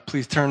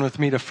please turn with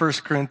me to 1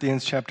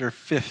 Corinthians chapter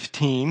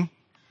 15.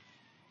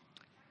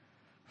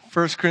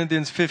 1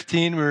 Corinthians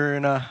 15, we're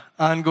in an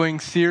ongoing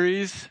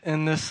series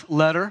in this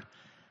letter.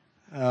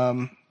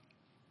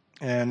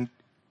 And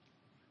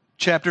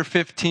chapter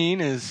 15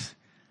 is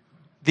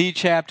the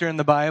chapter in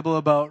the Bible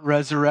about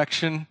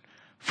resurrection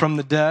from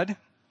the dead.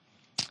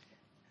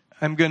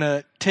 I'm going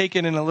to take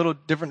it in a little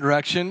different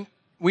direction.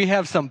 We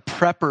have some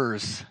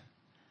preppers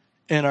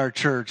in our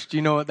church. Do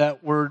you know what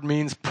that word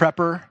means,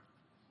 prepper?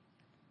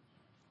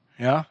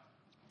 Yeah?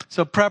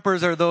 So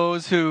preppers are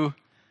those who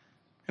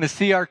kind of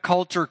see our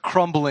culture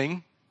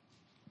crumbling,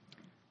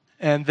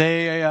 and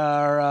they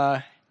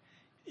are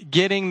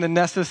getting the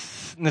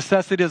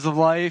necessities of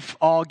life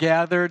all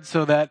gathered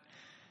so that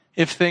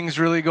if things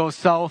really go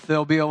south,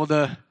 they'll be able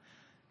to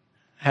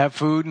have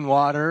food and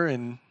water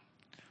and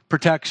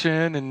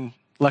protection and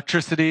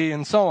electricity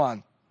and so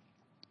on.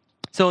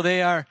 So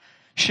they are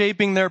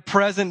shaping their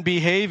present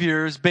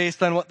behaviors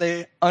based on what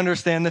they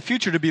understand the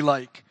future to be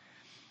like.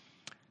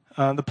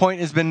 The point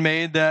has been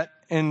made that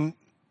to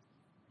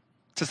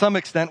some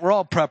extent, we're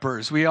all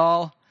preppers. We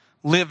all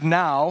live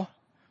now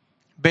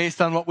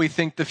based on what we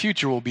think the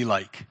future will be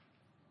like.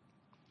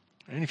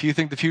 And if you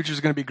think the future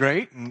is going to be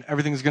great and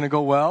everything's going to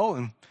go well,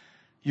 and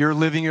you're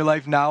living your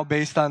life now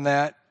based on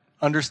that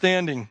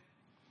understanding.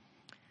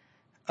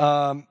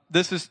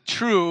 This is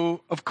true,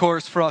 of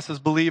course, for us as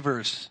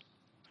believers.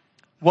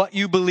 What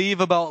you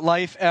believe about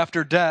life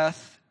after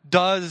death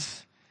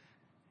does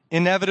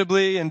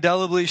inevitably,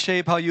 indelibly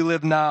shape how you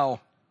live now.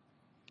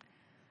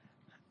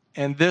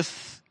 And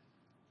this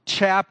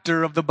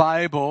chapter of the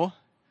Bible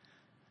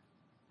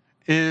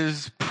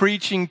is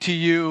preaching to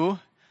you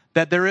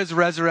that there is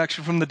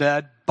resurrection from the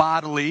dead,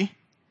 bodily,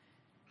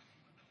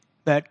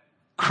 that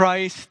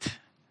Christ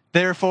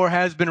therefore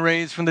has been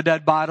raised from the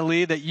dead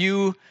bodily, that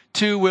you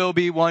too will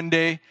be one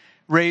day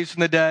raised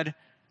from the dead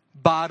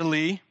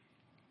bodily.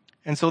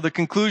 And so the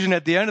conclusion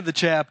at the end of the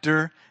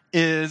chapter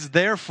is,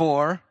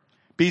 therefore,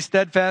 be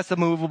steadfast,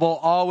 immovable,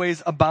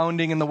 always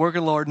abounding in the work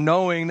of the Lord,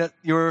 knowing that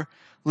your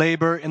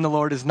labor in the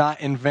Lord is not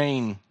in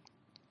vain.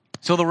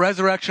 So the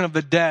resurrection of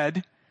the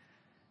dead,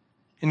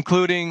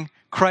 including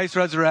Christ's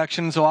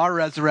resurrection, so our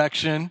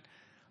resurrection,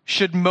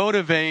 should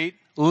motivate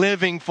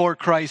living for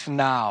Christ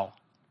now.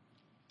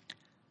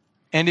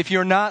 And if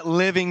you're not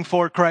living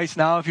for Christ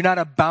now, if you're not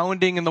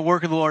abounding in the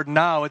work of the Lord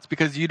now, it's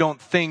because you don't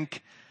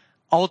think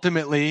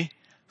ultimately,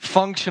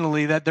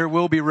 functionally, that there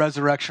will be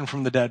resurrection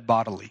from the dead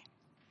bodily.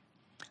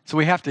 So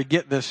we have to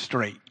get this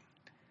straight.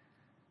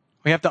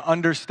 We have to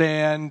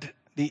understand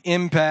the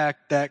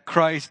impact that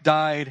Christ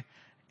died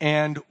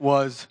and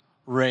was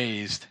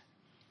raised.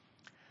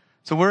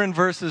 So we're in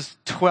verses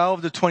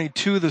 12 to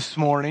 22 this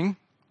morning,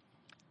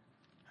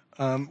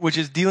 which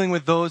is dealing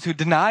with those who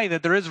deny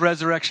that there is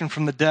resurrection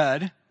from the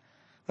dead.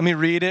 Let me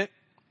read it,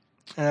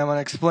 and I want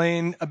to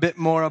explain a bit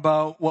more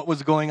about what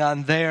was going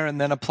on there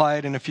and then apply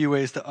it in a few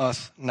ways to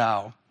us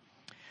now.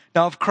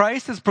 Now, if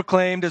Christ is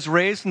proclaimed as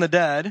raised from the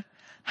dead,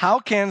 how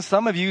can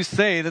some of you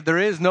say that there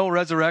is no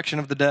resurrection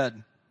of the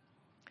dead?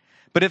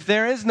 But if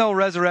there is no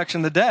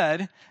resurrection of the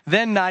dead,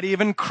 then not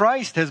even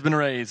Christ has been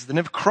raised. And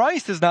if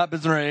Christ has not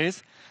been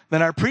raised,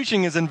 then our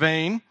preaching is in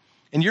vain,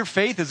 and your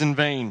faith is in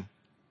vain.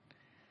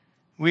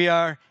 We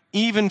are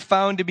even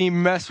found to be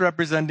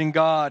misrepresenting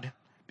God,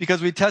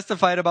 because we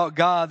testified about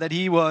God that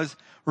he was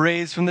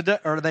raised from the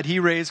dead, or that he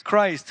raised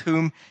Christ,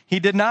 whom he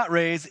did not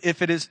raise,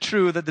 if it is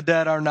true that the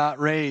dead are not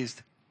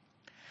raised.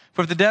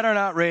 For if the dead are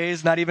not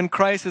raised, not even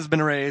Christ has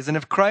been raised. And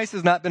if Christ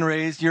has not been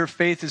raised, your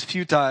faith is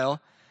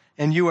futile,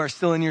 and you are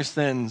still in your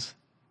sins.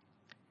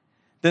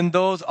 Then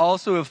those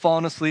also who have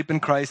fallen asleep in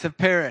Christ have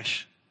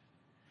perished.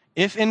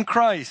 If in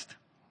Christ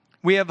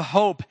we have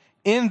hope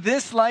in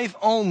this life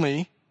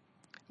only,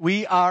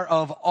 we are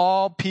of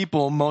all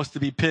people most to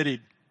be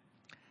pitied.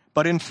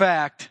 But in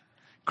fact,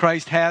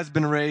 Christ has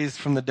been raised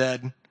from the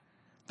dead,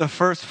 the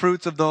first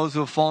fruits of those who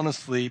have fallen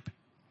asleep.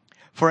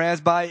 For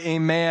as by a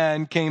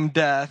man came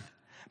death,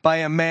 by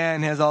a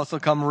man has also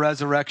come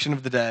resurrection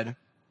of the dead.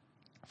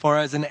 For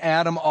as in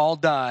Adam all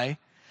die,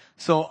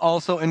 so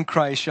also in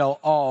Christ shall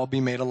all be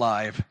made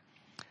alive.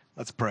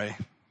 Let's pray.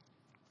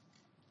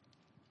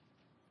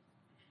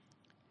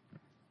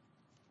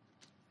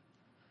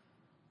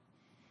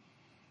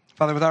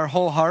 Father, with our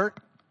whole heart,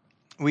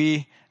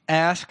 we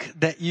ask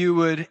that you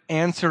would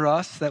answer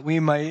us, that we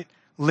might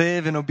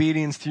live in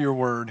obedience to your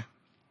word.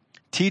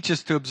 Teach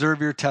us to observe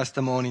your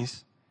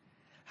testimonies.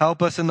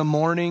 Help us in the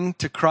morning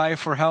to cry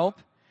for help,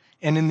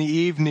 and in the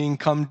evening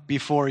come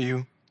before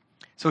you.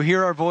 So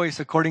hear our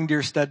voice according to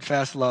your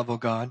steadfast love, O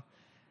God.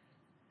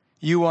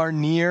 You are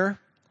near.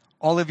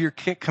 All of your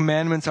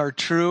commandments are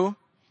true.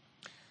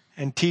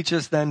 And teach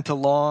us then to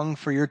long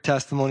for your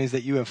testimonies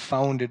that you have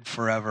founded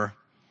forever.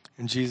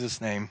 In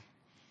Jesus' name,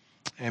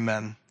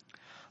 amen.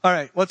 All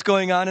right, what's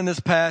going on in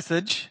this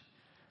passage?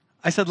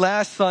 I said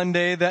last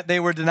Sunday that they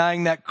were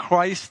denying that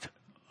Christ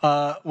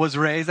was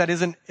raised. That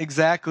isn't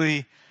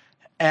exactly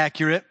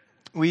accurate.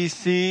 We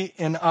see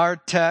in our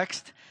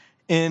text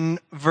in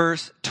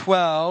verse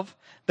 12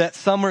 that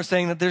some were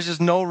saying that there's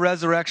just no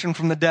resurrection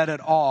from the dead at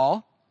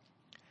all.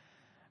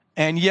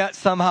 and yet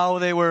somehow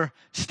they were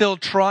still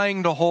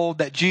trying to hold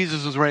that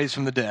Jesus was raised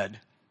from the dead.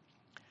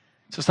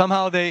 So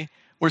somehow they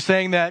were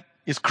saying that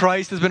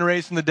Christ has been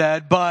raised from the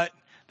dead, but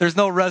there's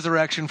no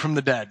resurrection from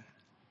the dead.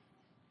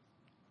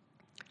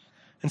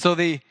 And so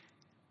the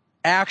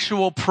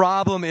actual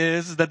problem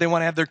is that they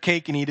want to have their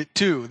cake and eat it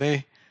too.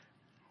 They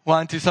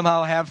want to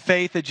somehow have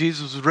faith that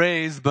Jesus was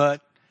raised,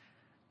 but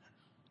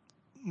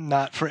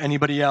not for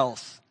anybody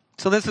else.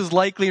 So this is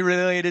likely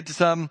related to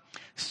some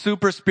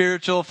super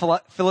spiritual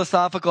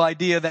philosophical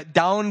idea that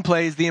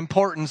downplays the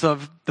importance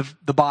of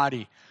the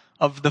body,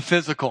 of the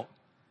physical.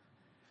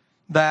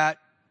 That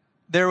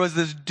there was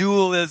this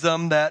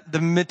dualism that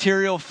the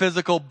material,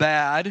 physical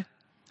bad,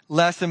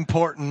 less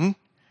important,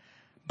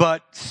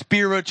 but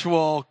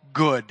spiritual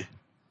good.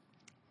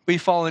 We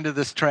fall into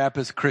this trap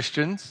as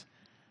Christians.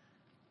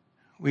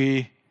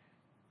 We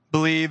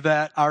believe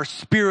that our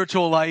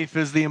spiritual life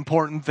is the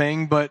important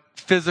thing, but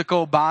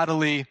physical,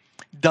 bodily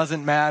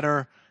doesn't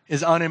matter,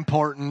 is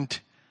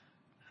unimportant,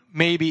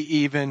 maybe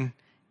even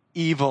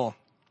evil.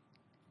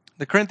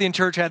 The Corinthian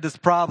church had this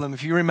problem.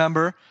 If you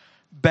remember,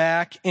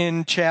 back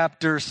in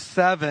chapter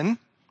 7,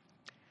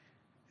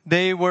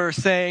 they were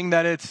saying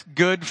that it's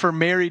good for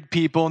married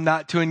people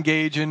not to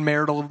engage in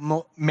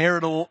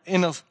marital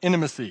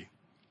intimacy.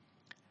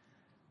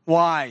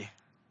 Why?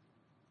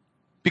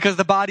 Because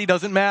the body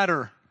doesn't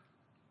matter.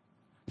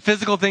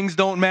 Physical things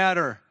don't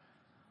matter.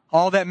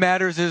 All that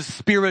matters is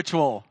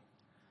spiritual.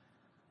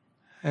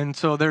 And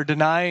so they're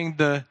denying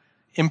the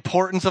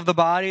importance of the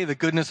body, the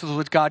goodness with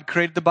which God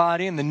created the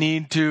body, and the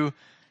need to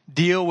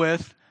deal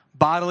with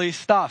bodily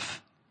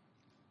stuff.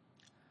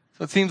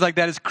 So it seems like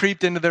that has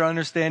creeped into their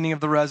understanding of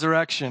the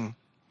resurrection.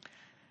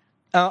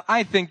 Now,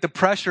 I think the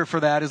pressure for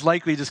that is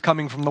likely just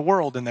coming from the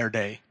world in their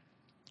day.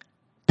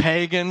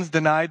 Pagans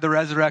denied the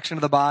resurrection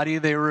of the body.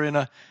 They were in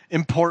an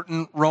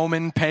important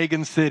Roman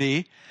pagan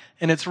city.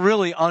 And it's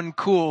really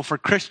uncool for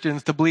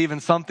Christians to believe in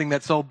something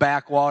that's so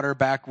backwater,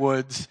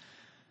 backwoods,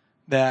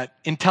 that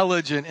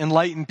intelligent,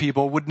 enlightened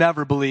people would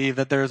never believe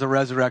that there is a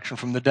resurrection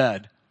from the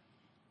dead.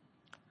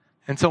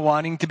 And so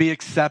wanting to be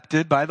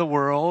accepted by the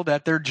world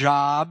at their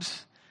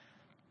jobs,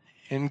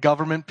 in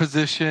government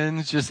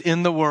positions, just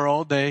in the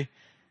world, they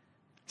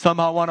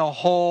somehow want to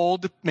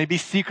hold, maybe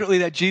secretly,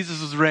 that Jesus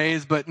was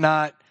raised, but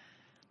not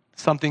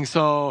something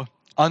so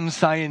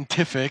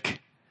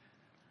unscientific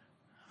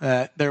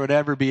that there would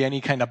ever be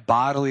any kind of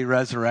bodily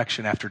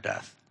resurrection after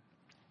death.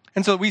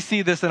 And so we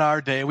see this in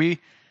our day. We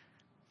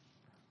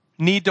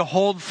need to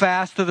hold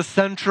fast to the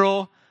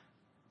central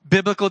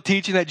biblical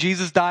teaching that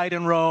Jesus died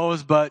and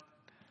rose, but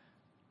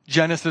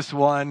Genesis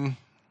 1,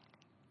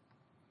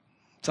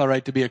 it's all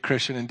right to be a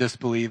Christian and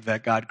disbelieve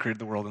that God created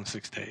the world in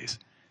 6 days.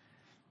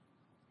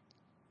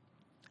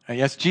 And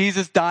yes,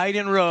 Jesus died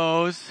and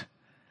rose,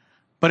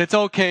 but it's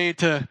okay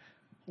to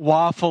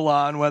waffle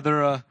on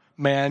whether a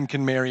man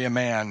can marry a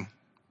man.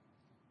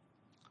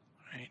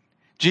 Right?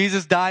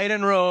 Jesus died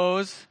and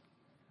rose,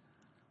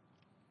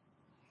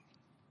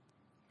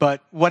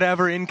 but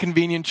whatever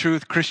inconvenient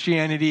truth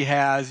Christianity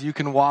has, you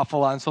can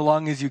waffle on so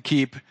long as you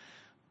keep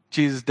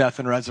Jesus' death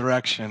and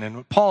resurrection.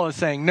 And Paul is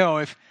saying, no,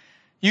 if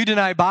you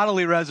deny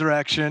bodily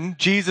resurrection,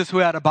 Jesus, who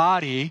had a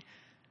body,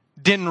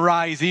 didn't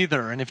rise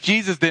either. And if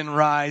Jesus didn't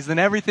rise, then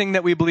everything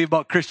that we believe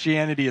about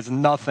Christianity is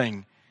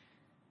nothing.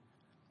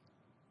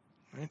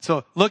 Right?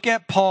 So look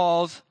at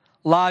Paul's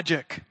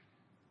logic.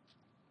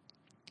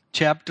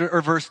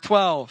 Verse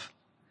 12.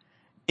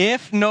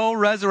 If no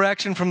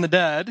resurrection from the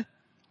dead,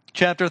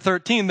 chapter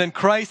 13, then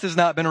Christ has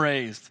not been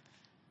raised.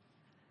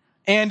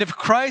 And if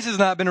Christ has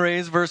not been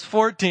raised, verse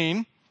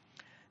 14,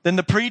 then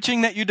the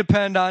preaching that you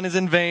depend on is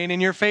in vain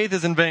and your faith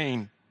is in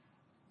vain.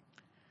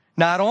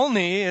 Not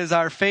only is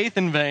our faith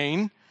in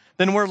vain,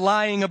 then we're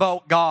lying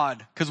about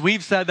God, because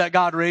we've said that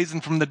God raised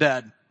him from the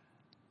dead.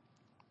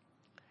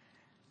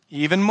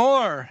 Even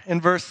more, in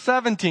verse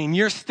 17,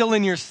 you're still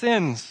in your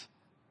sins.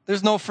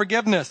 There's no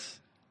forgiveness.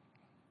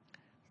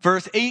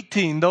 Verse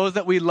 18, those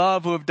that we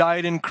love who have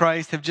died in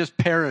Christ have just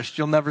perished.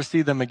 You'll never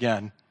see them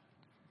again,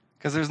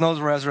 because there's no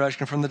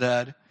resurrection from the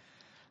dead.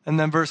 And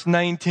then verse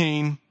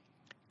 19,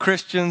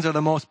 Christians are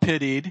the most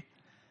pitied,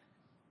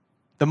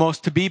 the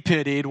most to be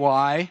pitied.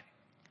 Why?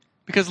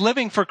 Because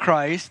living for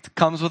Christ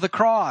comes with a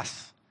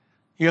cross.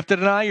 You have to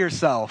deny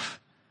yourself.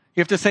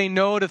 You have to say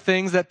no to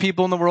things that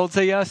people in the world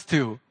say yes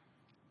to.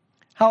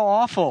 How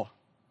awful.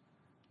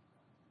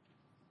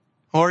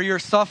 Or you're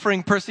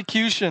suffering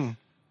persecution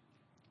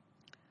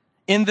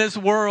in this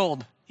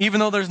world, even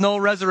though there's no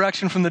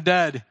resurrection from the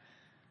dead.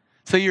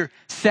 So you're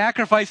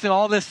sacrificing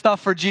all this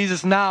stuff for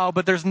Jesus now,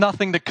 but there's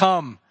nothing to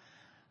come.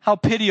 How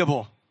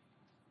pitiable.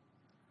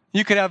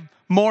 You could have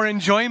more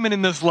enjoyment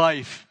in this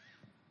life.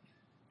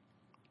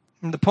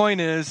 And the point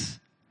is,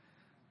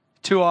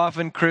 too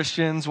often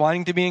Christians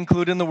wanting to be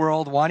included in the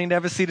world, wanting to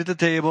have a seat at the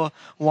table,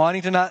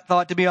 wanting to not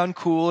thought to be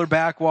uncool or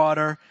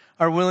backwater,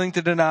 are willing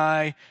to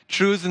deny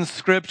truths in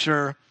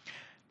Scripture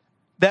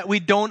that we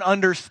don't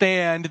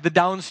understand the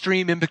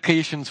downstream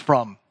implications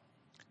from.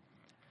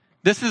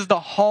 This is the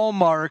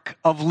hallmark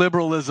of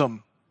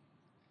liberalism.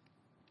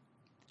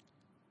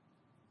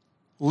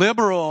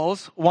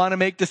 Liberals want to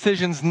make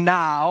decisions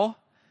now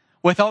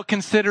without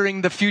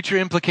considering the future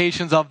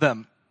implications of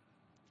them.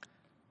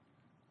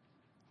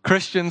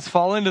 Christians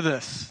fall into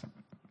this.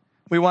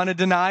 We want to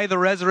deny the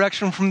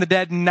resurrection from the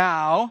dead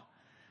now,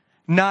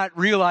 not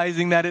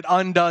realizing that it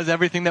undoes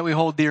everything that we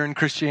hold dear in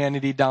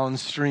Christianity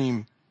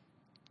downstream.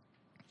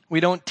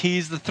 We don't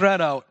tease the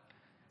thread out.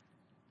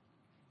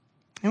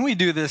 And we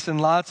do this in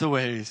lots of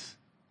ways.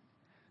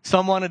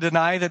 Some want to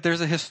deny that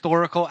there's a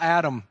historical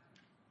Adam,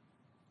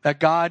 that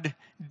God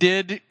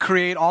did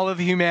create all of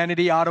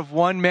humanity out of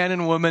one man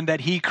and woman that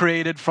he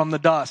created from the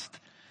dust.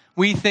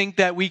 We think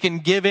that we can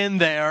give in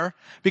there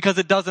because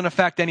it doesn't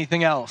affect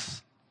anything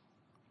else.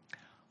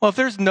 Well, if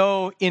there's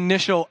no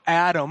initial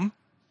Adam,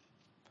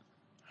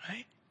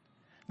 right,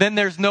 then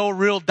there's no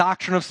real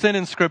doctrine of sin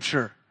in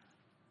Scripture.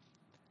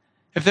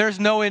 If there's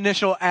no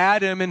initial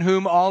Adam in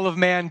whom all of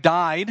man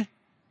died,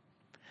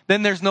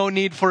 then there's no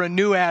need for a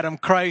new Adam,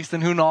 Christ, in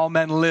whom all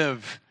men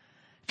live.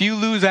 If you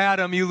lose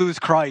Adam, you lose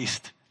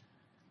Christ.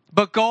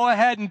 But go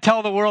ahead and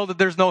tell the world that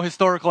there's no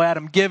historical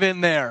Adam. Give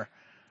in there.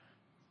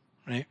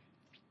 Right?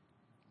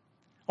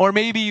 Or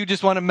maybe you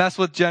just want to mess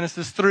with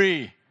Genesis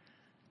 2.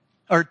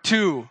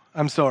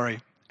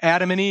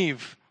 Adam and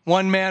Eve.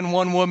 One man,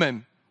 one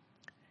woman.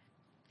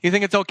 You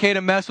think it's okay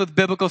to mess with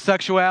biblical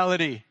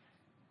sexuality?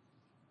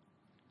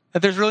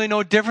 That there's really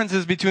no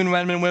differences between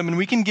men and women.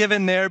 We can give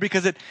in there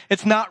because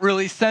it's not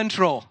really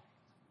central.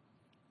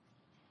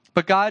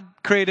 But God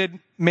created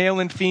male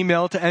and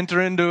female to enter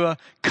into a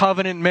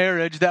covenant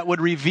marriage that would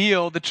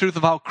reveal the truth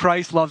of how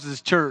Christ loves his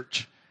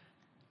church.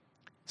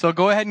 So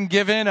go ahead and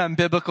give in on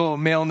biblical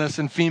maleness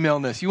and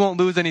femaleness. You won't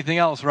lose anything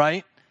else,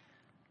 right?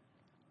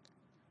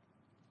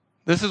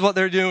 This is what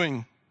they're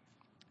doing.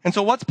 And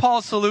so what's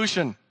Paul's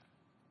solution?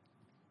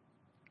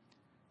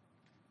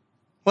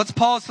 What's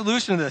Paul's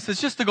solution to this? It's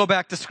just to go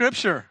back to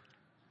Scripture.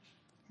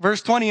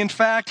 Verse 20, in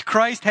fact,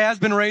 Christ has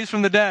been raised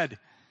from the dead.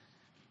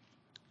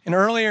 And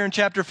earlier in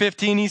chapter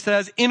 15, he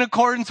says, in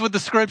accordance with the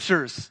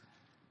Scriptures.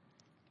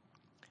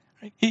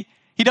 He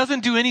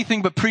doesn't do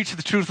anything but preach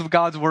the truth of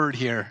God's word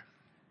here.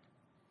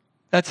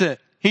 That's it.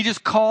 He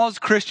just calls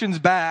Christians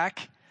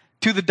back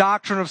to the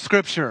doctrine of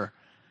Scripture.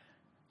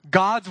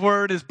 God's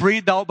word is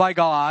breathed out by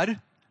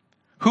God.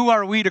 Who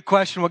are we to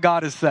question what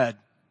God has said?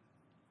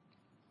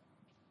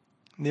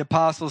 And the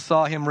apostles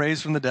saw him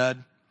raised from the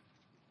dead.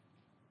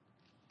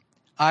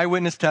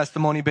 Eyewitness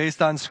testimony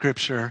based on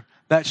Scripture.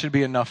 That should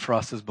be enough for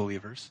us as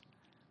believers.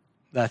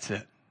 That's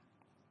it.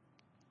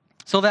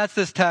 So that's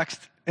this text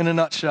in a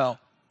nutshell.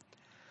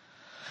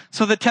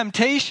 So the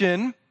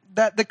temptation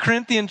that the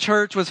Corinthian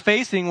church was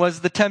facing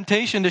was the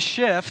temptation to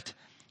shift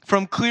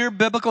from clear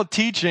biblical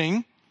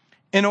teaching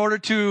in order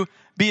to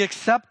be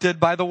accepted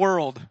by the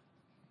world.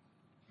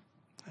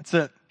 That's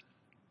it.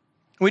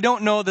 We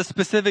don't know the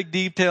specific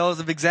details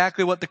of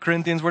exactly what the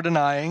Corinthians were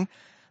denying.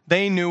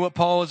 They knew what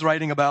Paul was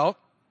writing about.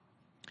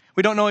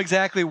 We don't know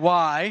exactly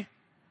why.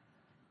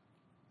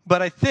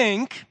 But I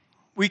think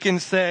we can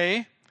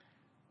say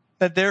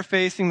that they're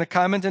facing the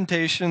common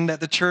temptation that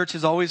the church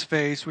has always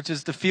faced, which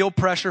is to feel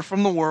pressure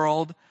from the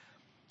world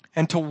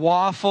and to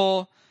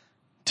waffle,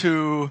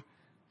 to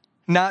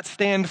not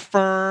stand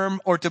firm,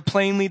 or to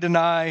plainly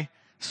deny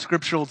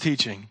scriptural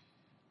teaching.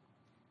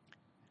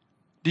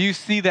 Do you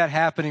see that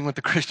happening with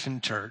the Christian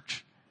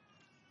church?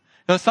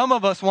 Now, some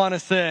of us want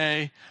to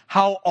say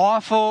how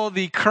awful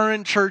the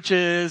current church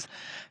is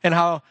and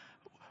how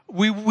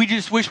we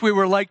just wish we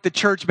were like the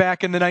church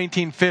back in the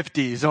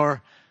 1950s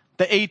or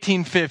the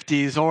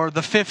 1850s or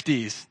the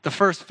 50s, the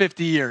first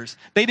 50 years.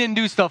 They didn't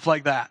do stuff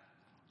like that.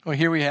 Well,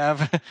 here we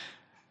have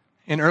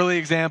an early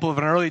example of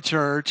an early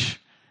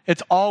church.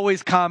 It's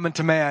always common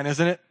to man,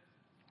 isn't it?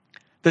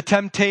 The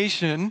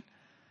temptation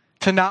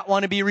to not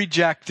want to be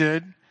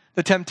rejected,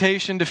 the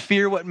temptation to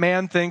fear what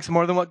man thinks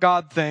more than what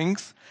God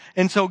thinks,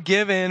 and so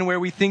give in where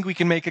we think we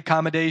can make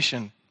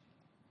accommodation.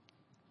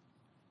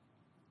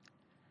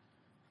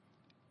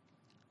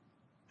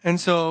 And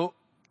so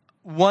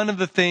one of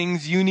the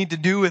things you need to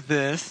do with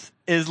this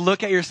is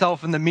look at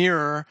yourself in the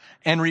mirror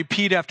and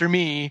repeat after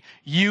me,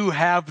 you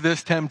have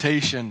this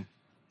temptation.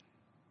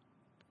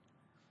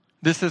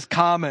 This is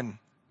common.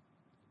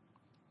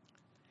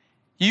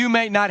 You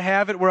may not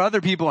have it where other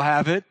people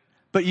have it,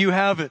 but you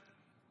have it.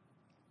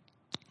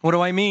 What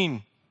do I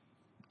mean?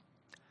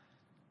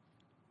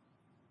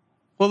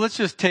 Well, let's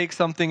just take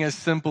something as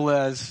simple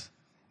as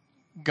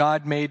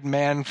God made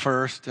man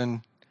first and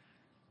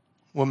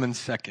woman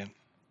second.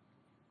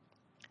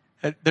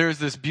 There's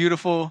this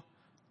beautiful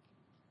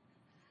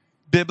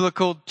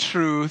biblical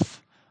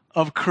truth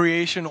of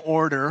creation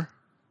order,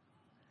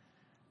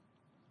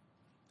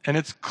 and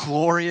it's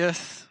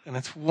glorious, and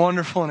it's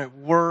wonderful, and it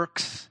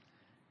works,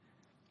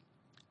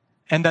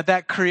 and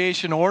that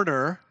creation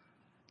order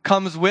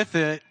comes with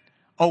it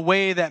a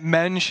way that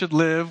men should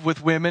live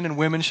with women and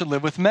women should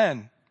live with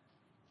men.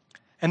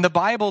 And the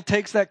Bible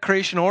takes that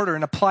creation order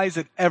and applies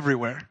it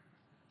everywhere.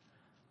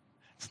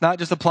 It's not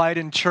just applied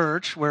in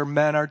church where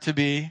men are to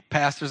be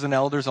pastors and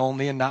elders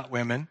only and not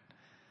women.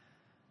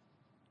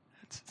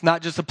 It's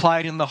not just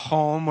applied in the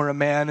home where a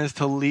man is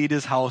to lead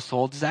his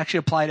household. It's actually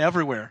applied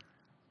everywhere.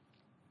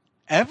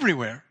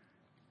 Everywhere.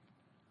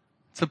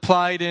 It's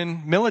applied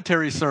in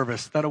military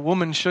service, that a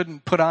woman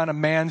shouldn't put on a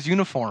man's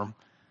uniform.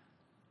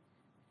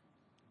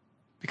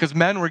 Because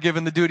men were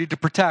given the duty to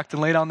protect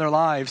and lay down their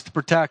lives to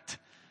protect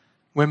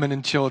women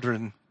and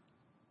children.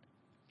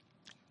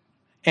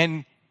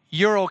 And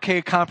you're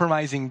okay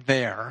compromising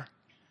there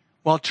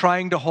while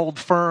trying to hold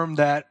firm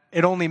that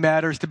it only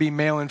matters to be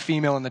male and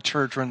female in the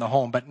church or in the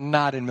home, but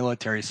not in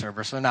military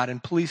service or not in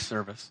police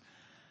service.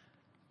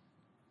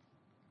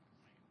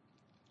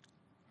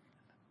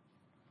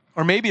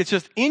 Or maybe it's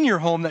just in your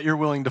home that you're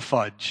willing to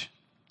fudge.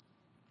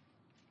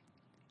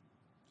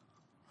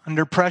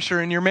 Under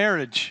pressure in your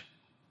marriage.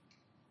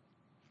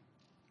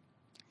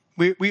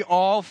 We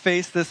all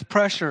face this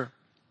pressure.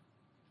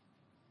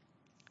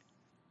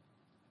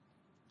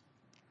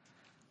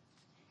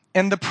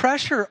 And the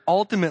pressure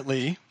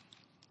ultimately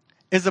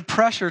is a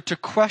pressure to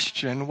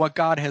question what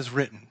God has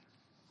written.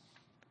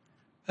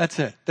 That's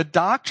it. The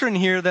doctrine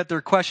here that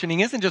they're questioning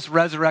isn't just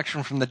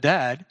resurrection from the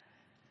dead.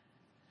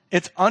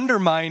 It's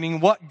undermining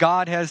what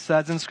God has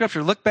said in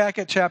Scripture. Look back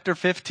at chapter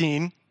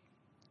 15,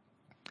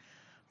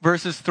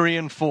 verses 3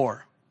 and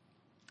 4.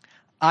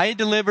 I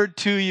delivered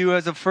to you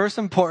as of first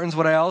importance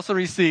what I also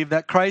received,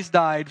 that Christ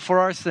died for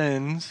our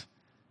sins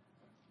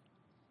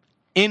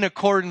in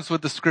accordance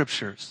with the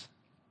Scriptures.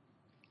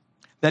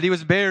 That he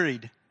was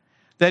buried,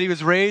 that he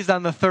was raised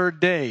on the third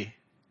day,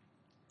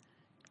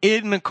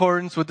 in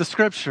accordance with the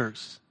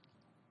Scriptures.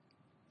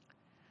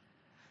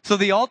 So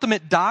the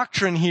ultimate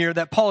doctrine here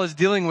that Paul is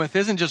dealing with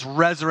isn't just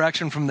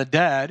resurrection from the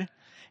dead.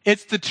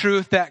 It's the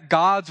truth that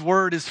God's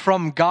word is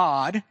from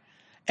God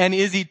and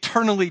is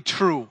eternally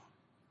true.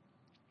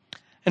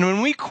 And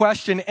when we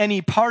question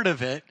any part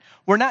of it,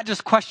 we're not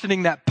just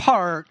questioning that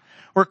part,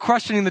 we're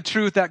questioning the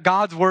truth that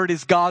God's word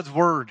is God's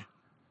word.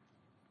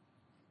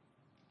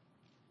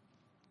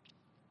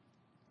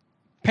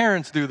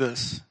 Parents do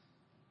this.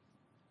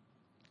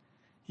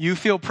 You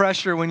feel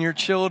pressure when your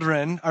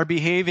children are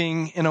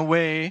behaving in a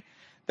way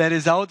that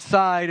is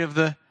outside of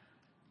the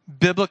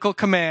biblical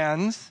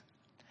commands,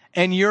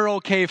 and you're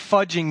okay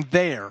fudging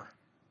there.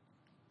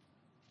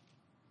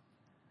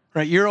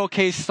 Right? You're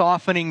okay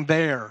softening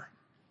there.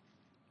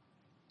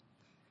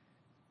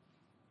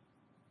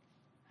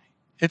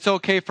 It's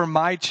okay for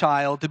my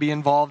child to be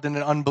involved in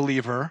an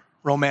unbeliever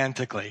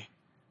romantically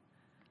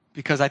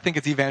because I think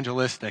it's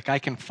evangelistic. I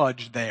can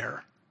fudge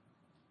there.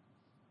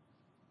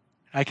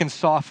 I can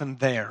soften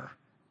there.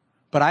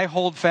 But I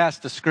hold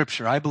fast to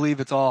Scripture. I believe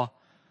it's all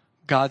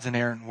God's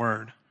inerrant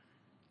word.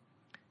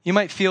 You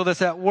might feel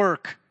this at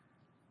work.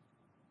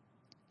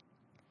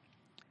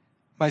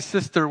 My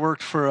sister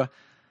worked for a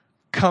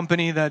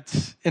company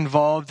that's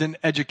involved in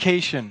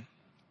education.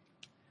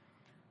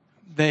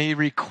 They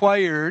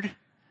required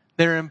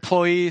their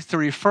employees to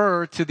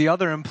refer to the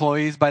other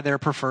employees by their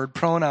preferred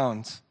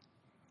pronouns.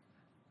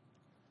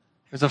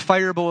 It was a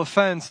fireable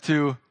offense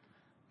to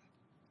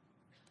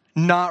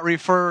not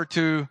refer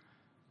to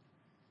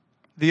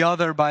the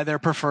other by their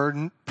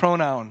preferred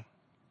pronoun.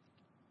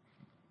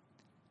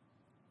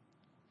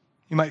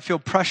 You might feel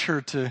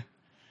pressure to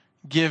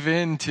give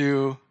in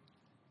to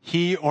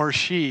he or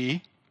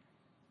she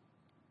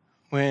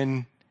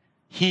when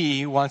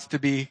he wants to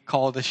be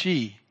called a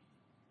she.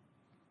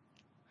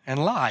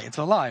 And lie. It's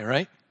a lie,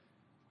 right?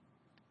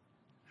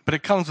 But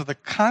it comes with a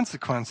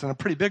consequence and a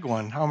pretty big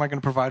one. How am I going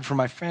to provide for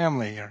my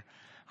family? Or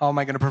how am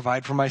I going to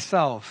provide for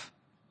myself?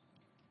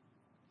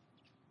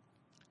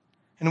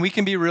 And we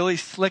can be really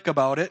slick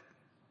about it.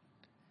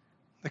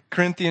 The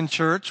Corinthian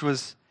church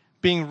was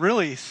being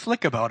really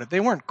slick about it. They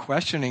weren't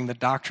questioning the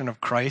doctrine of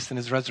Christ and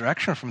his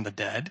resurrection from the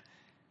dead.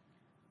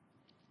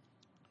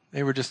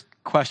 They were just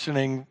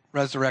questioning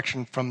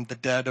resurrection from the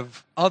dead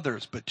of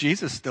others. But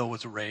Jesus still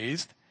was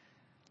raised.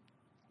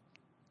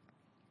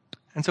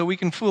 And so we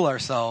can fool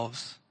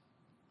ourselves.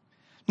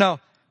 Now,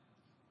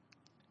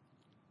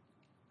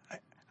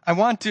 I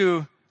want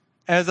to,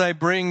 as I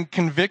bring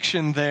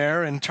conviction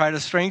there and try to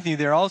strengthen you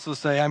there, also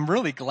say I'm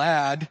really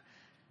glad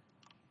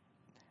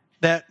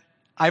that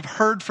I've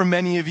heard from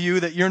many of you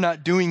that you're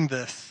not doing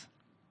this.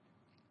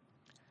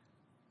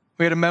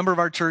 We had a member of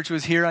our church who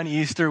was here on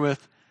Easter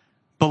with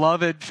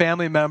beloved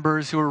family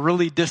members who were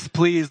really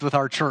displeased with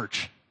our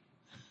church.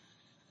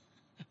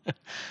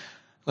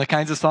 The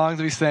kinds of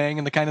songs we sang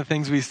and the kind of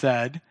things we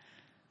said.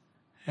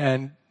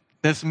 And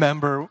this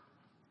member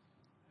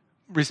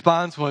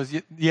response was,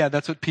 yeah,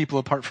 that's what people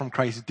apart from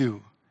Christ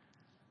do.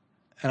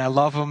 And I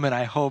love them and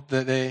I hope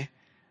that they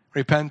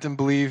repent and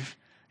believe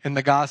in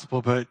the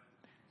gospel, but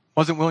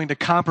wasn't willing to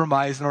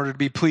compromise in order to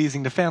be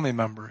pleasing to family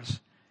members.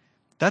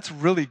 That's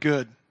really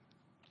good.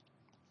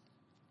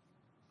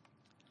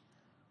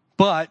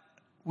 But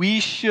we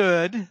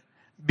should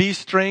be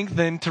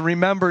strengthened to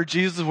remember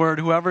Jesus' word,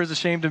 whoever is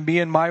ashamed of me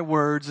and my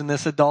words in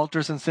this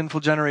adulterous and sinful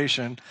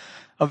generation,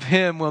 of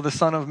him will the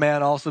Son of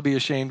Man also be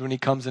ashamed when he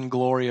comes in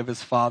glory of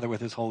his Father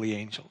with his holy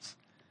angels.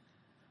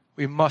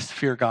 We must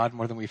fear God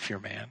more than we fear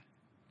man.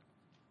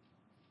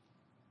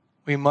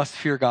 We must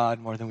fear God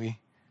more than we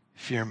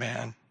fear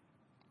man.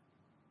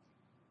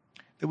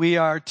 that we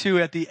are to,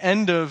 at the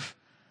end of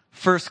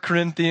 1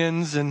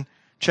 Corinthians and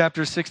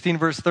chapter 16,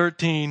 verse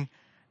 13,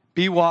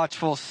 be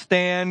watchful,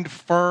 stand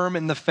firm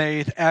in the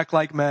faith, act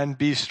like men,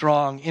 be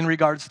strong. In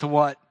regards to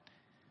what?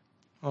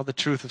 Well, the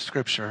truth of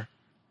Scripture.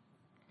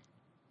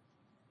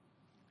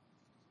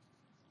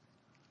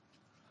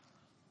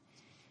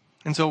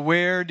 And so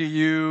where do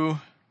you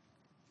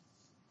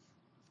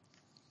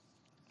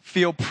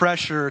feel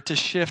pressure to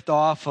shift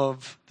off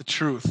of the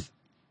truth,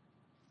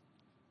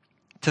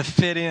 to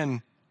fit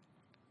in?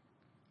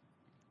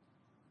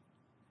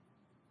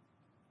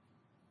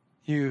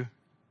 You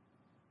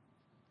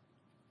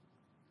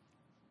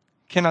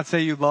cannot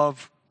say you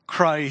love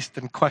Christ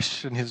and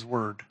question his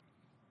word.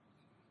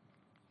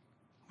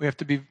 We have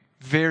to be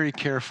very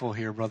careful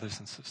here, brothers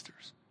and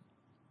sisters.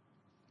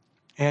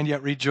 And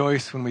yet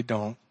rejoice when we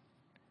don't.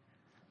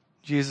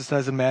 Jesus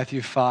says in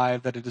Matthew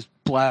 5 that it is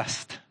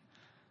blessed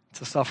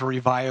to suffer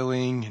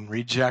reviling and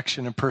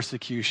rejection and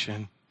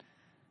persecution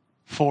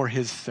for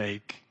his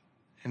sake.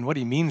 And what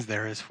he means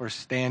there is for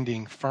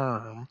standing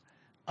firm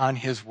on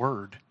his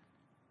word.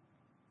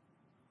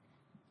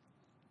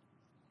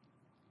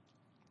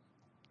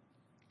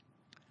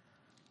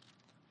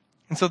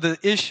 And so the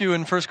issue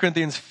in 1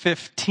 Corinthians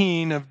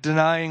 15 of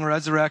denying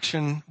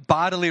resurrection,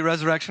 bodily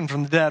resurrection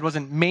from the dead,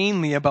 wasn't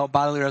mainly about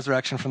bodily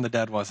resurrection from the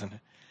dead, wasn't it?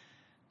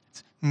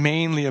 It's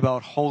mainly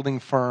about holding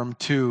firm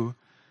to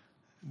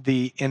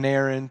the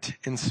inerrant,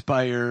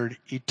 inspired,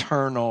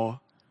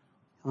 eternal,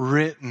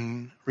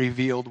 written,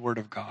 revealed Word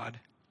of God.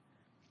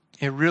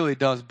 It really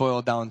does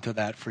boil down to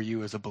that for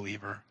you as a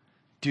believer.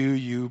 Do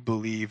you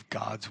believe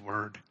God's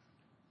Word?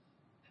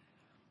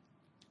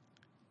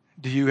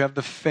 Do you have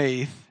the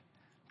faith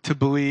to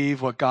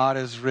believe what God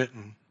has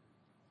written?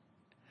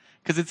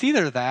 Because it's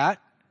either that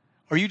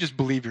or you just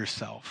believe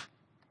yourself.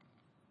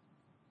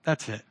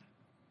 That's it.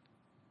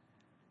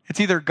 It's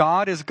either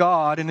God is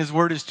God and his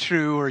word is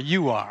true, or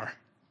you are.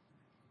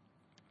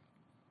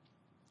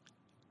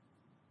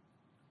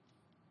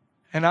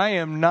 And I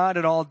am not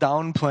at all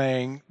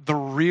downplaying the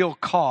real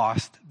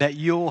cost that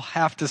you'll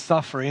have to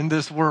suffer in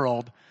this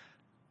world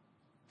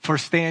for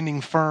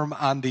standing firm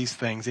on these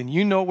things. And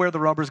you know where the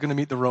rubber's going to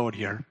meet the road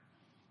here.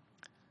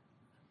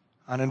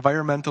 On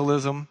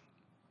environmentalism,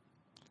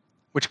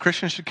 which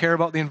Christians should care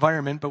about the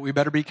environment, but we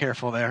better be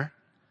careful there.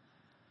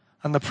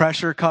 On the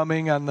pressure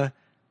coming on the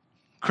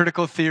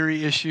critical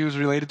theory issues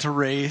related to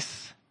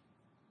race.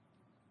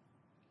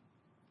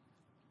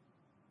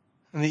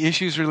 And the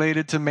issues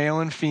related to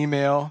male and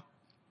female,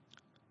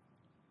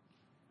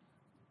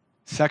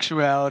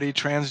 sexuality,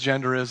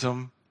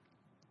 transgenderism,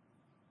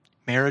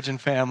 marriage and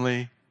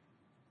family.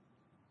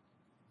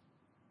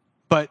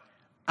 But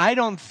I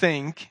don't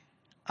think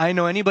I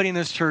know anybody in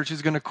this church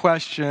who's going to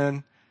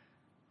question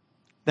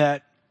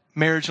that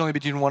marriage is only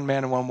between one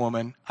man and one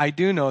woman. I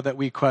do know that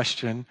we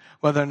question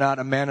whether or not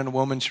a man and a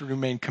woman should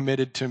remain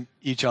committed to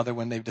each other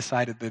when they've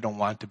decided they don't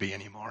want to be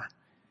anymore.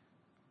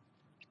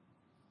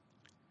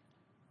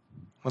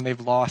 When they've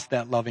lost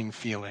that loving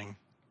feeling.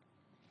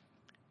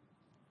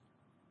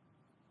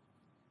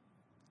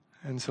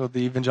 And so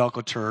the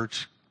evangelical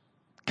church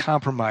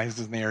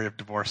compromises in the area of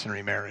divorce and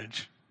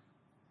remarriage.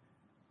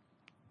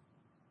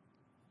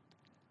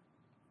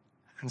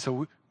 And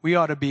so we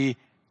ought to be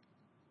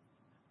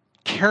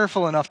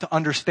careful enough to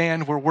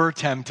understand where we're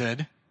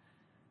tempted,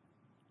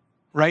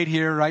 right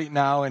here, right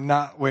now, and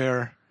not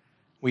where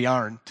we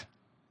aren't.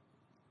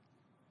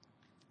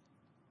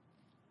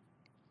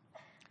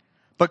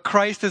 But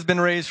Christ has been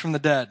raised from the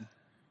dead.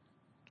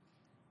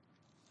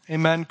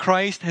 Amen.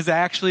 Christ has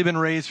actually been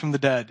raised from the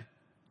dead.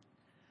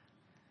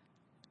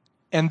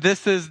 And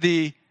this is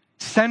the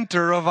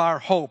center of our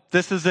hope.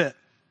 This is it.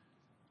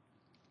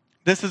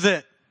 This is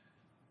it.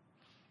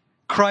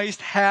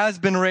 Christ has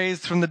been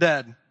raised from the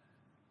dead.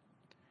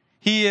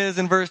 He is,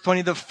 in verse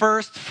 20, the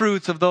first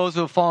fruits of those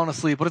who have fallen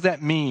asleep. What does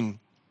that mean?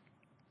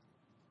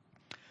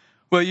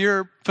 Well,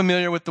 you're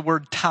familiar with the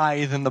word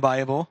tithe in the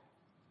Bible.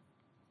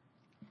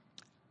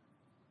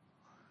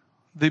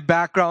 The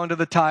background of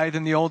the tithe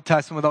in the Old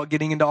Testament, without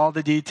getting into all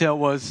the detail,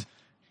 was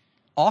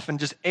often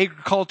just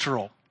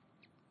agricultural.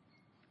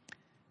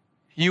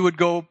 You would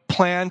go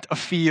plant a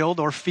field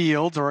or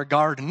fields or a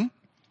garden,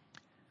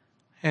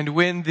 and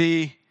when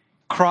the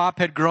crop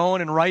had grown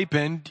and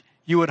ripened,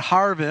 you would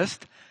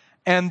harvest,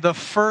 and the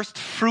first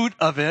fruit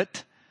of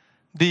it,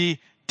 the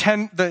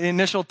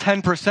initial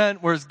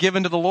 10% was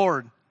given to the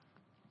Lord,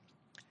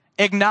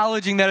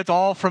 acknowledging that it's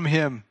all from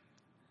him.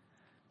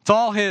 It's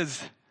all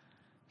his.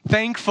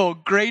 Thankful,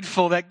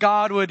 grateful that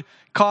God would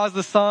cause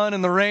the sun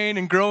and the rain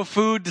and grow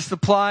food to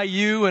supply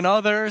you and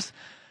others.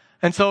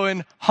 And so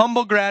in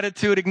humble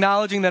gratitude,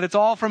 acknowledging that it's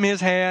all from his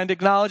hand,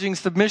 acknowledging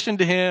submission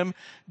to him,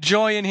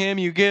 joy in him,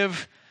 you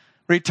give,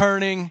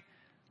 returning,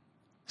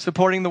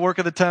 supporting the work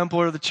of the temple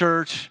or the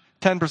church,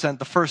 10%,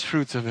 the first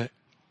fruits of it.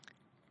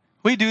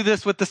 We do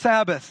this with the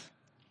Sabbath.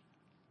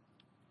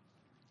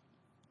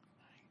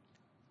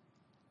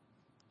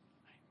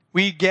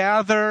 We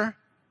gather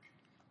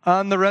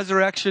on the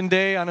resurrection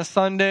day, on a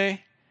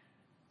Sunday,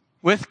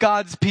 with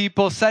God's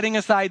people, setting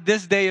aside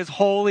this day as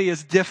holy,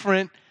 as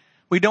different.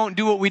 We don't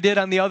do what we did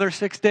on the other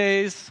 6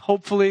 days,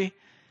 hopefully.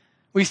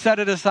 We set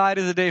it aside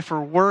as a day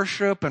for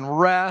worship and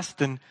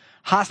rest and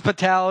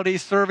hospitality,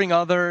 serving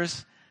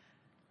others.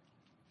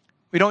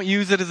 We don't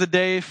use it as a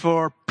day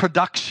for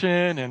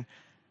production and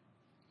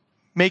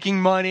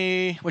making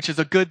money, which is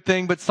a good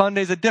thing, but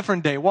Sunday's a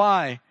different day.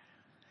 Why?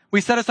 We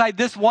set aside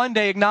this one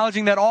day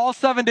acknowledging that all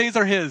 7 days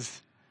are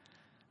His.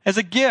 As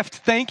a gift,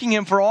 thanking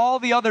Him for all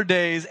the other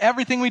days,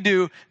 everything we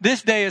do,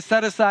 this day is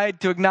set aside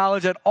to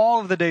acknowledge that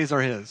all of the days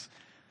are His.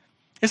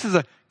 This is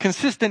a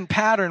consistent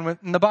pattern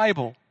in the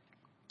Bible.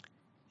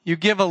 You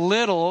give a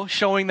little,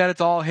 showing that it's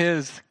all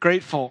His,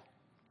 grateful.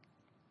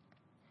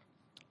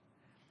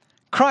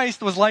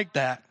 Christ was like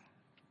that.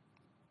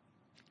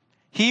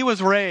 He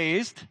was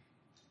raised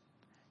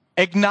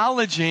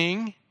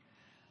acknowledging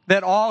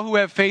that all who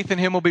have faith in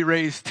Him will be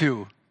raised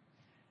too.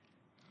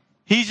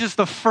 He's just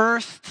the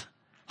first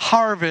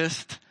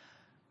harvest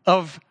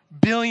of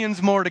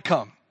billions more to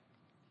come.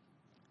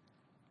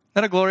 Isn't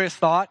that a glorious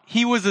thought?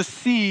 He was a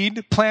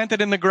seed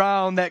planted in the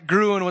ground that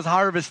grew and was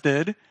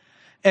harvested,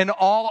 and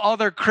all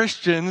other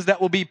Christians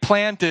that will be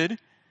planted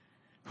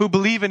who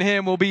believe in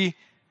Him will be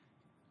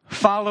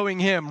following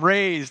Him,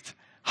 raised,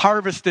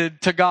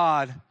 harvested to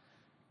God.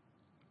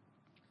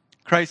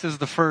 Christ is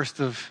the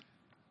first of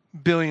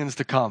billions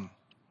to come.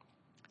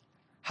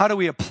 How do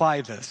we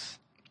apply this?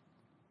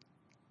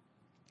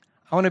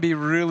 I want to be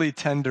really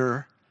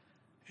tender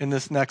in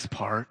this next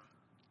part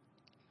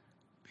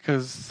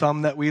because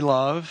some that we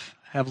love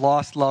have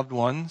lost loved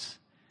ones,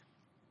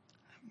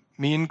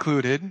 me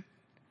included,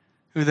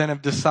 who then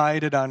have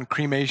decided on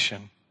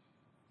cremation.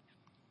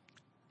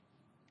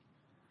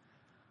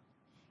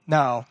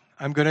 Now,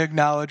 I'm going to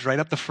acknowledge right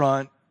up the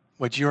front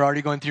what you're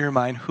already going through your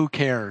mind. Who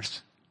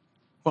cares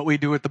what we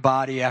do with the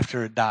body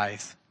after it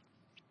dies?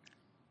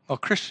 Well,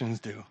 Christians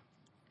do.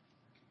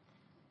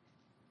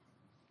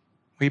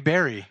 We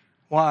bury.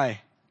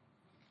 Why?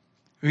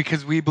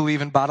 Because we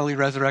believe in bodily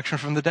resurrection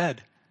from the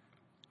dead.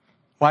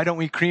 Why don't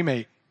we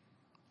cremate?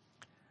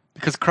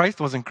 Because Christ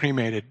wasn't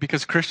cremated.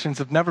 Because Christians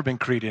have never been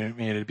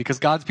cremated. Because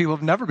God's people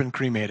have never been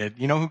cremated.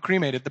 You know who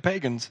cremated? The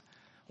pagans.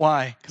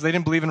 Why? Because they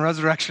didn't believe in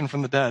resurrection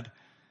from the dead.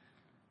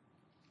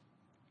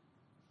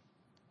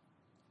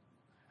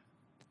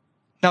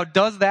 Now,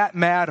 does that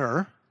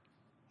matter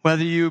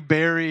whether you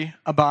bury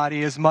a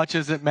body as much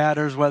as it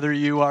matters whether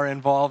you are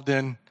involved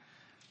in,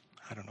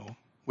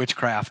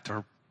 witchcraft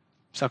or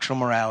sexual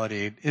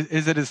morality?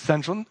 Is it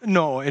essential?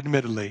 No,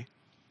 admittedly.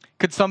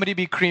 Could somebody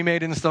be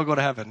cremated and still go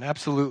to heaven?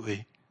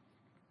 Absolutely.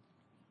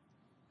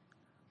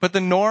 But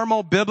the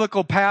normal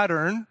biblical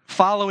pattern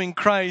following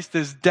Christ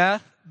is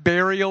death,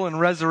 burial, and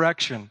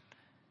resurrection.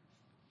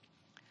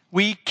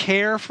 We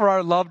care for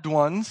our loved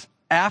ones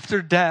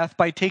after death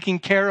by taking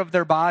care of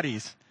their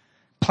bodies,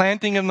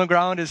 planting in the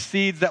ground as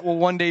seeds that will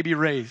one day be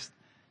raised.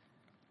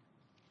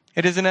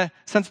 It is in a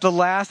sense the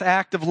last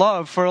act of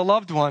love for a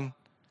loved one,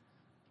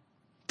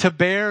 to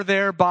bear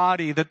their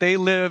body that they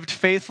lived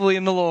faithfully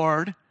in the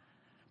Lord,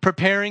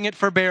 preparing it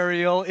for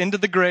burial, into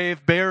the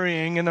grave,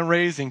 burying, and then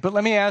raising. But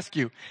let me ask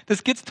you,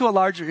 this gets to a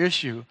larger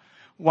issue.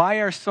 Why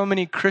are so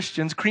many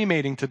Christians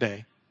cremating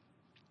today?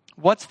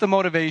 What's the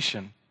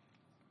motivation?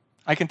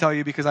 I can tell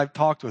you because I've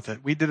talked with it.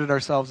 We did it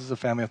ourselves as a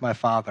family with my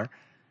father.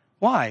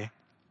 Why?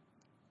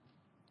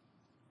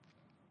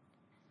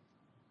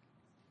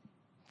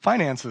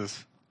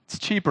 Finances. It's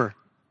cheaper.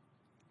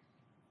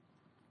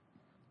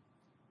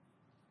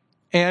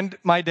 And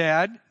my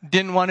dad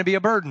didn't want to be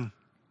a burden.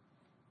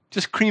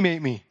 Just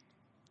cremate me.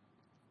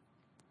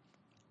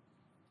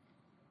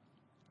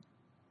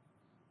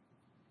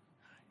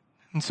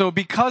 And so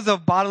because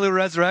of bodily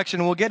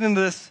resurrection, we'll get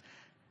into this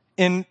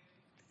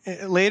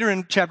later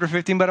in chapter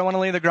 15, but I want to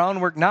lay the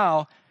groundwork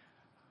now.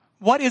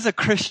 What is a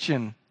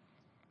Christian?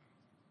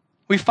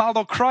 We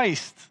follow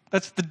Christ.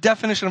 That's the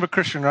definition of a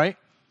Christian, right?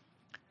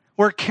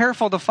 We're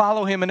careful to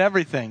follow Him in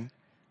everything.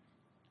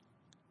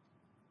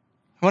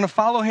 You want to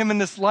follow Him in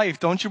this life,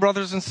 don't you,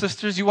 brothers and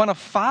sisters? You want to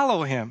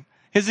follow Him.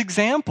 His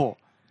example,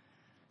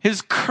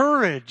 His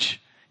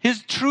courage,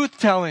 His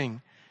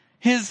truth-telling,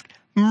 His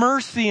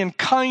mercy and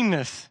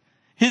kindness,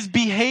 His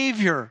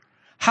behavior,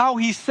 how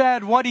He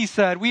said what He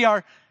said. We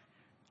are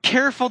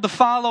careful to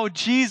follow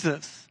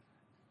Jesus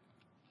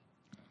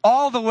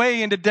all the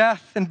way into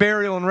death and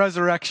burial and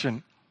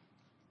resurrection.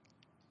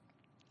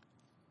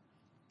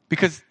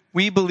 Because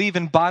we believe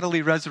in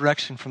bodily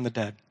resurrection from the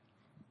dead.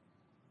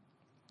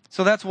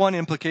 So that's one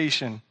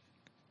implication.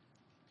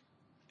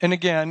 And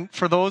again,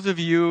 for those of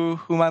you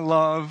whom I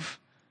love,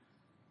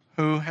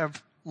 who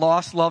have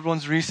lost loved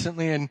ones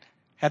recently and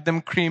had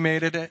them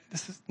cremated,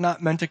 this is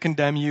not meant to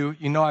condemn you.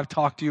 You know I've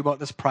talked to you about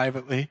this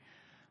privately.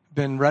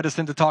 Been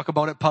reticent to talk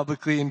about it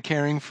publicly and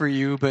caring for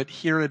you, but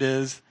here it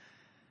is.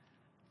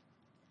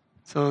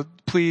 So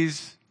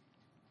please,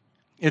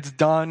 it's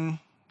done.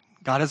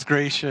 God is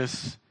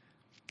gracious.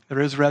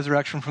 There is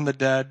resurrection from the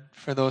dead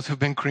for those who've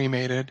been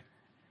cremated.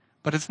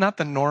 But it's not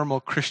the normal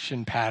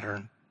Christian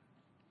pattern.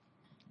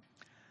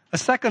 A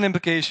second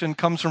implication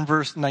comes from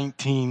verse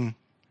 19.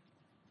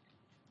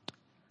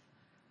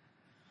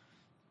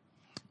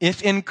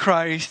 If in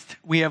Christ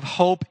we have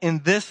hope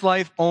in this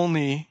life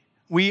only,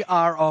 we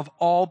are of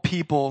all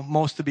people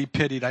most to be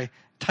pitied. I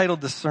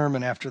titled the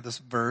sermon after this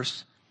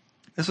verse.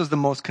 This was the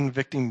most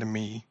convicting to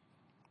me.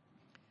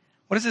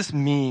 What does this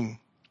mean?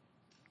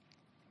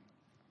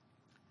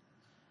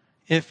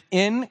 If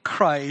in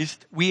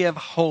Christ we have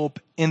hope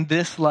in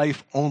this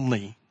life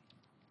only,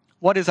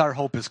 what is our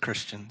hope as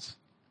Christians?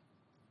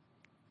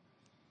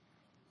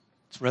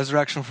 It's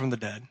resurrection from the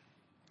dead.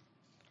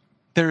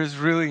 There is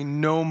really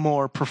no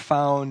more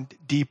profound,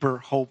 deeper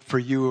hope for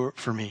you or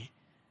for me.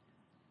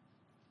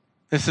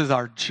 This is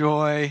our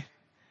joy.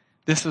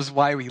 This is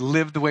why we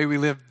live the way we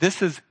live.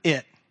 This is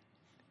it.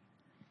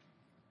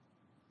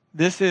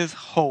 This is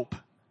hope.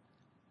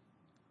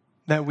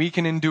 That we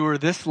can endure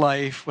this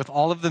life with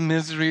all of the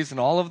miseries and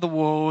all of the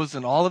woes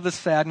and all of the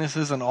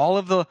sadnesses and all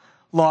of the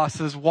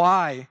losses.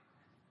 Why?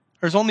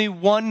 There's only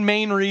one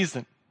main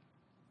reason.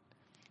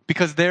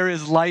 Because there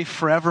is life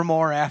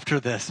forevermore after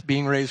this,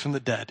 being raised from the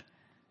dead.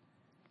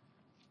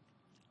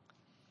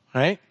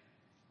 Right?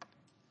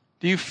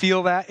 Do you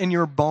feel that in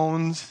your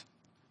bones?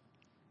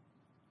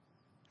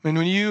 I mean,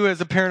 when you as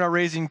a parent are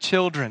raising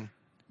children,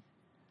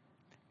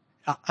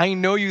 I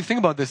know you think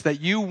about this, that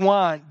you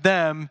want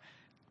them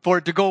for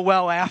it to go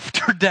well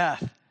after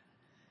death.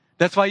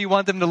 That's why you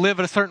want them to live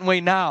in a certain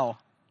way now.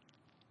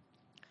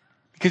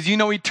 Because you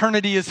know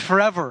eternity is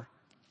forever.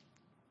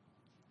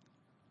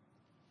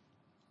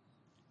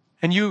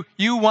 And you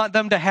want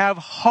them to have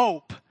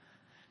hope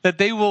that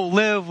they will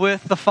live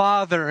with the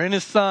Father and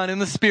His Son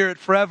and the Spirit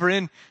forever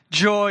in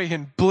joy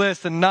and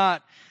bliss and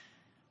not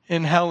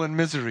in hell and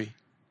misery.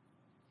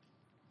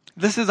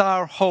 This is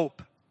our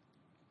hope.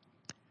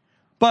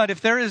 But if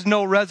there is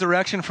no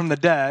resurrection from the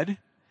dead,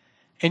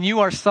 and you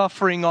are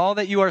suffering all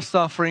that you are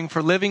suffering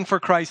for living for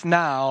Christ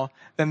now,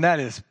 then that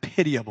is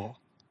pitiable.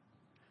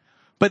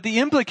 But the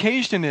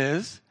implication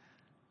is,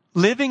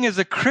 living as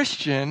a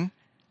Christian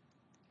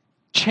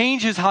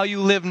changes how you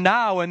live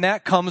now, and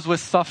that comes with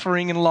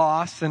suffering and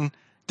loss and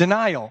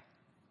denial.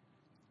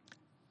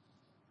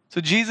 So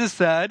Jesus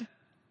said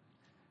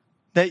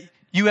that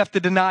you have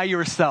to deny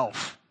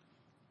yourself.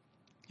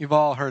 You've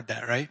all heard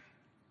that, right?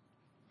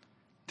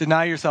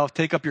 Deny yourself,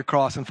 take up your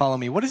cross, and follow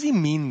me. What does he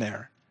mean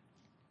there?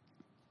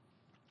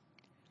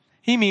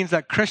 He means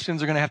that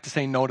Christians are going to have to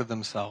say no to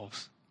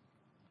themselves.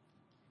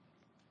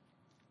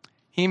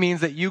 He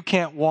means that you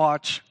can't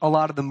watch a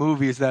lot of the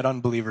movies that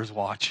unbelievers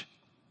watch.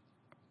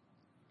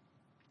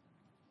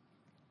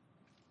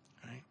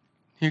 Right?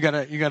 You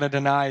gotta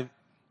deny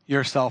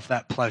yourself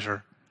that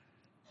pleasure.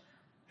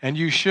 And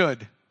you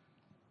should.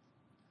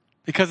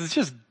 Because it's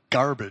just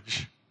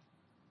garbage.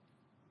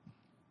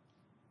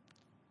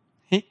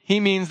 He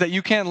means that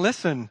you can't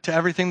listen to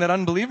everything that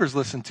unbelievers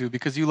listen to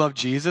because you love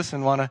Jesus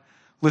and want to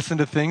listen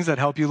to things that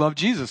help you love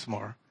Jesus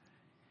more.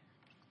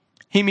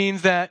 He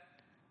means that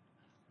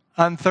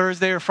on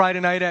Thursday or Friday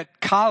night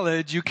at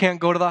college, you can't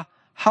go to the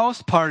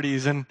house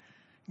parties and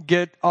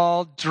get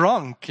all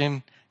drunk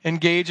and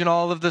engage in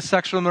all of the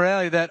sexual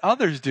immorality that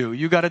others do.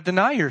 You got to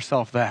deny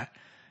yourself that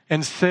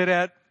and sit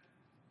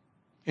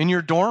in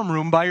your dorm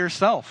room by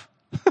yourself.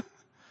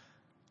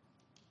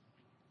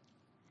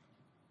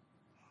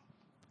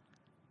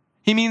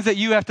 He means that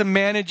you have to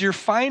manage your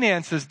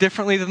finances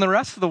differently than the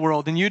rest of the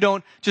world, and you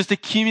don't just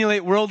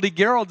accumulate worldly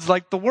gilds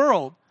like the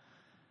world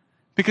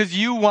because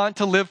you want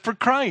to live for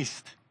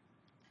Christ.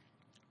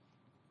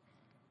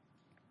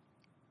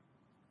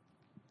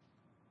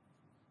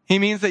 He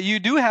means that you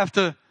do have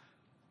to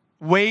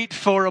wait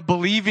for a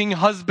believing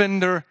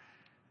husband or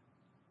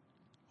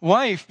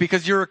wife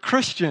because you're a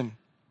Christian.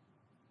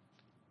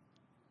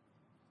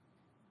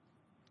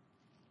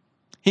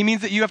 He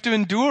means that you have to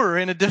endure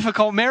in a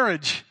difficult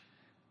marriage.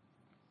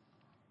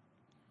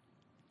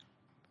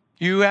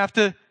 You have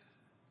to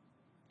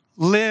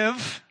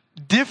live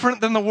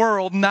different than the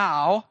world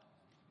now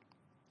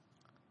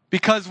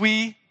because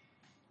we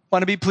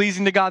want to be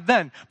pleasing to God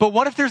then. But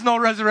what if there's no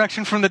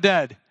resurrection from the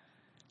dead?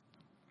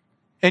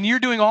 And you're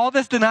doing all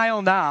this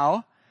denial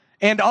now,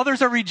 and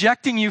others are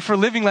rejecting you for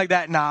living like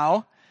that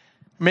now,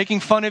 making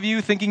fun of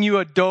you, thinking you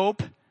a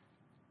dope,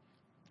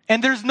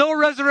 and there's no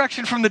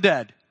resurrection from the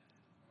dead.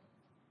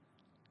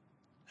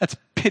 That's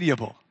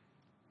pitiable.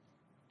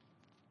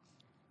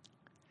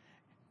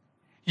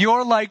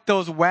 You're like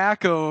those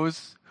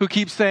wackos who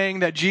keep saying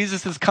that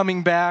Jesus is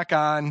coming back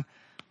on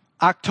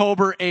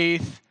October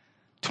 8th,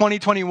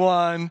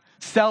 2021,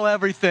 sell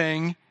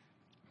everything,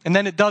 and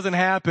then it doesn't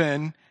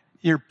happen.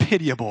 You're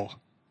pitiable.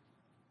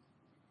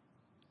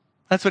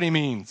 That's what he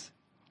means.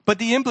 But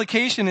the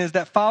implication is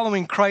that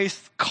following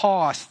Christ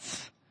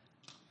costs,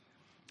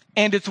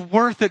 and it's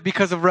worth it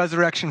because of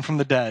resurrection from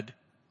the dead.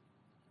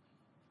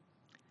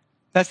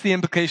 That's the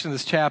implication of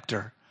this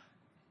chapter.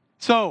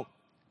 So,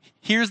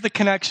 here's the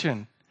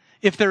connection.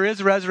 If there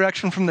is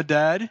resurrection from the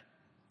dead,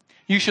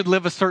 you should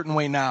live a certain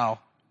way now.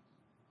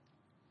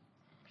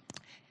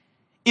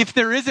 If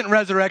there isn't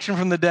resurrection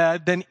from the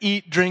dead, then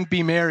eat, drink,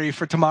 be merry,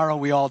 for tomorrow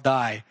we all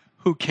die.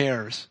 Who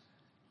cares?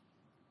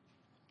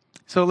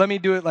 So let me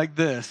do it like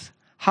this.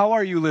 How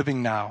are you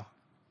living now?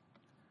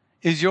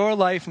 is your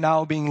life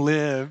now being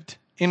lived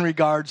in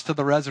regards to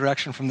the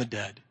resurrection from the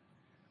dead?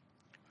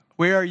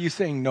 Where are you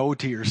saying no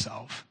to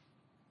yourself?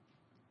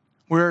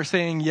 Where are you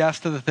saying yes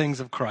to the things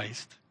of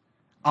Christ?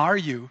 Are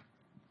you?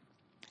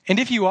 And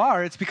if you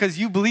are, it's because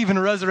you believe in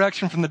a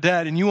resurrection from the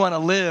dead and you want to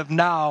live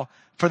now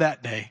for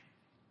that day.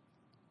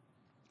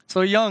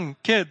 So young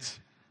kids,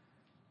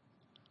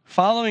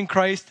 following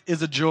Christ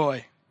is a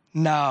joy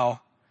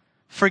now.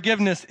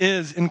 Forgiveness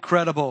is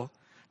incredible.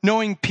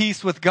 Knowing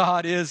peace with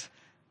God is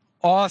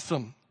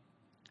awesome.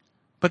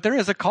 But there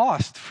is a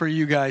cost for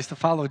you guys to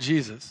follow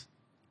Jesus.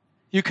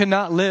 You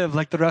cannot live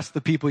like the rest of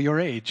the people your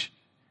age.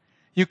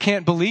 You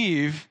can't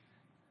believe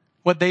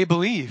what they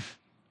believe.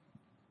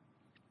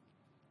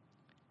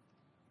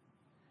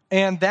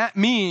 And that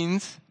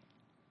means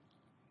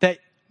that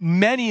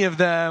many of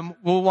them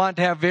will want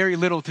to have very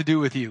little to do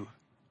with you.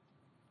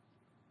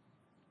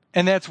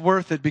 And that's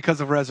worth it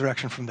because of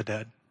resurrection from the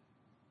dead.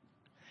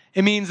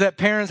 It means that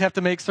parents have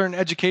to make certain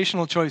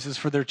educational choices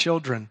for their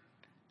children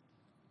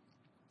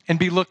and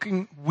be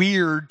looking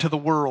weird to the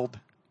world.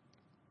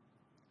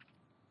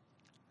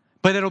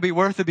 But it'll be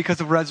worth it because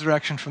of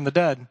resurrection from the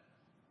dead.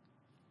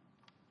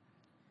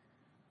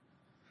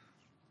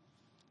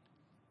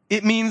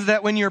 It means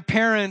that when your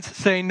parents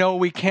say, no,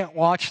 we can't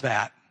watch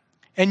that,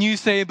 and you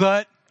say,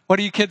 but, what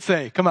do you kids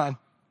say? Come on.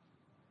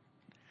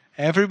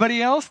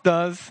 Everybody else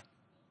does.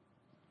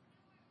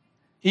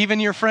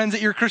 Even your friends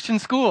at your Christian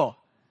school.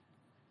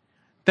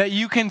 That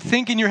you can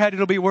think in your head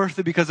it'll be worth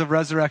it because of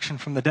resurrection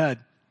from the dead.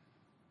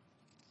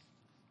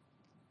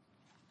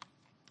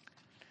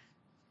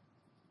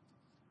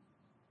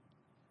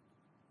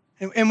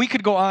 And we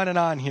could go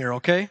on here,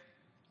 okay?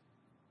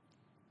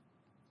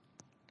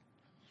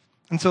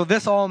 And so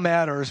this all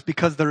matters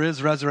because there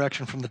is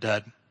resurrection from the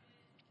dead.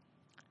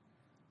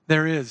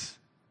 There is.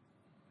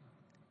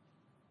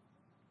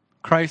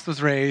 Christ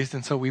was raised,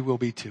 and so we will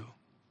be too.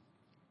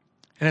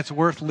 And it's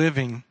worth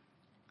living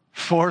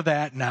for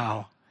that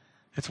now.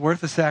 It's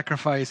worth the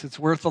sacrifice. It's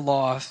worth the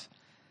loss.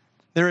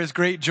 There is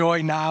great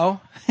joy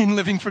now in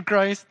living for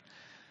Christ,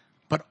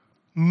 but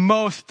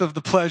most of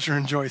the pleasure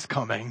and joy is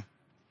coming.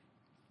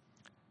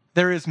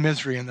 There is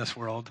misery in this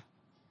world,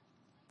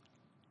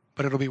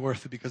 but it'll be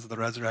worth it because of the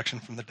resurrection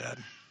from the dead.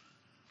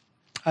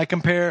 I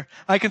consider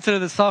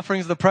the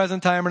sufferings of the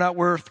present time are not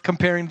worth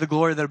comparing to the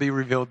glory that will be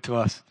revealed to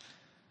us.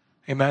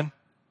 Amen?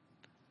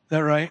 Is that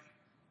right?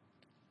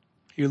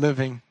 You're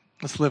living.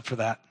 Let's live for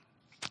that.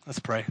 Let's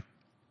pray.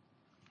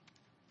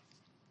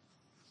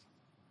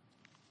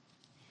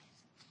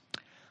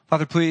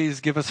 Father, please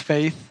give us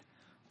faith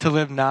to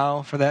live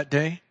now for that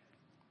day.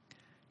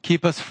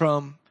 Keep us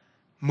from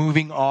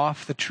moving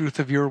off the truth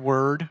of your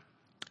word.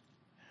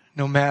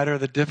 No matter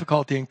the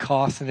difficulty and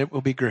cost, and it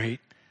will be great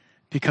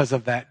because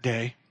of that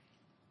day.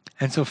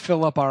 And so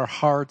fill up our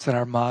hearts and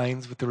our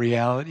minds with the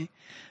reality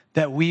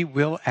that we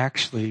will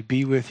actually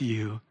be with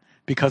you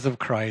because of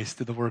Christ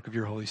through the work of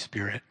your Holy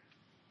Spirit.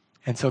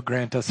 And so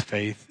grant us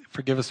faith.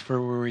 Forgive us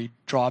for where we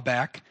draw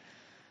back.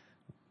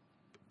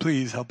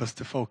 Please help us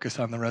to focus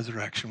on the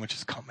resurrection which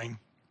is coming.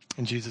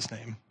 In Jesus'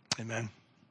 name, amen.